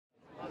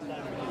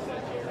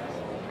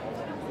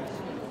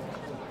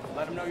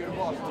Let him know you're the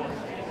boss. Go,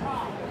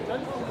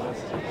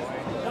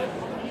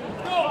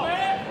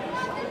 man!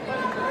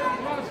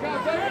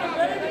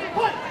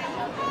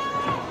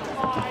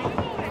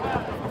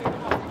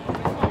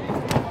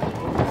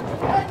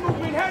 Head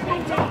movement, head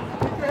movement!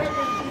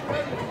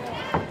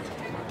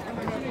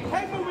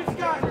 Head movement,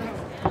 Scott!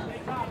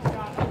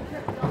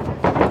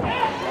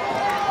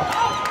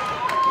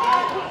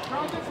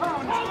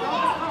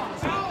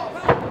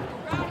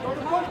 Go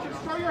to punches,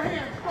 throw your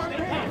hands, throw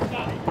your hands.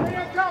 Stay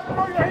on top,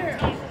 throw your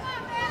hands.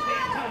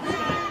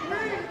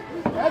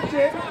 That's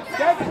it,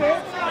 that's it,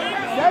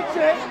 that's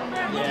it.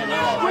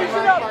 Squeeze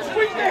it up,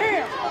 squeeze the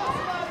hands.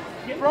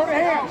 Throw the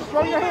hands,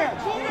 throw your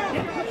hands. Throw your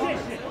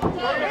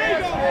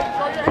hands, man,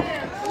 throw your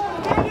hands.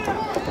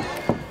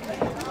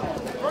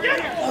 Throw your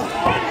hands,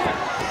 throw your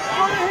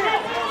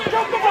hands.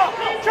 Choke them up,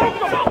 choke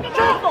them,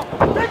 choke them.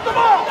 Pick them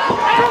up,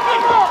 pick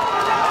them up.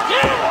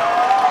 Yeah!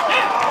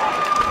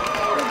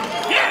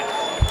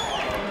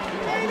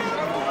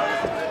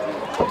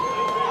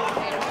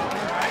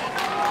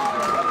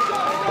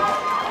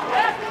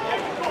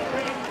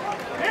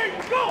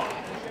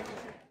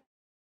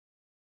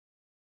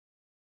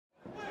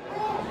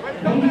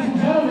 Ladies and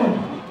gentlemen,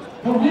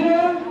 the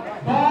winner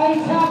by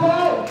tap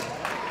out,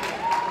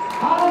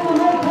 out of the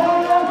red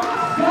corner,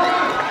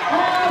 Scott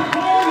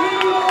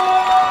Affiniato!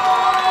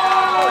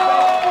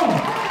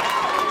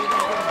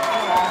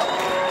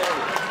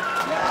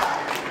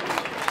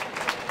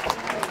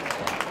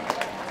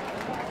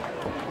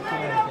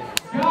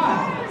 Scott,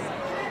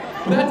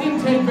 that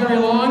didn't take very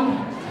long.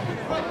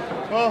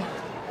 Well,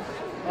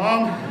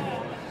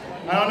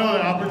 I don't know,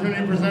 the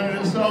opportunity presented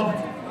itself.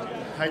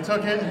 I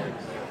took it.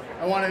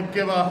 I want to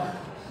give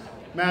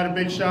Matt a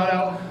big shout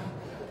out.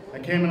 I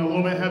came in a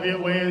little bit heavy at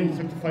weight, and he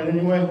took the fight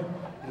anyway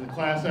in the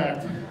class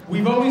act.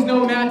 We've always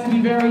known Matt to be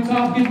very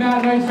tough. Give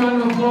Matt a nice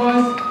round of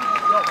applause.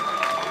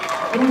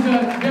 It was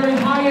a very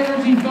high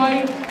energy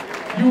fight.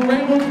 You were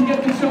able to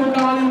get the choke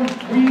on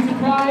him. Were you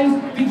surprised?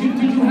 Did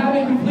you have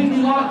it completely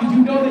locked? Did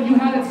you know that you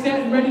had it set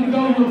and ready to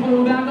go? You were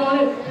pulling back on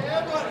it?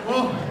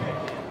 Well,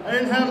 I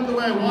didn't have it the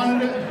way I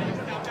wanted it,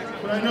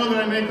 but I know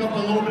that I make up a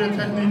little bit of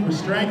technique with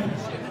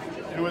strength.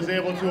 And was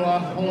able to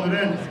hold it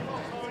in,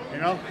 you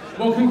know?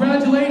 Well,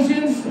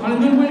 congratulations on a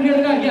good win here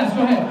tonight. Yes,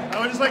 go ahead.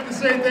 I would just like to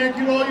say thank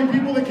you to all you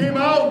people that came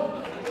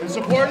out and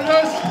supported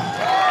us.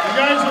 You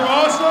guys are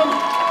awesome.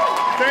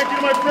 Thank you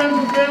to my friends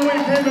and family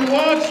who came and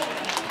watched.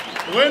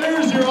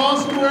 Winners, you're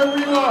awesome wherever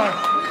you are.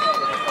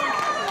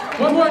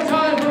 One more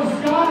time for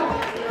Scott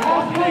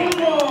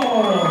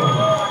Affiniato.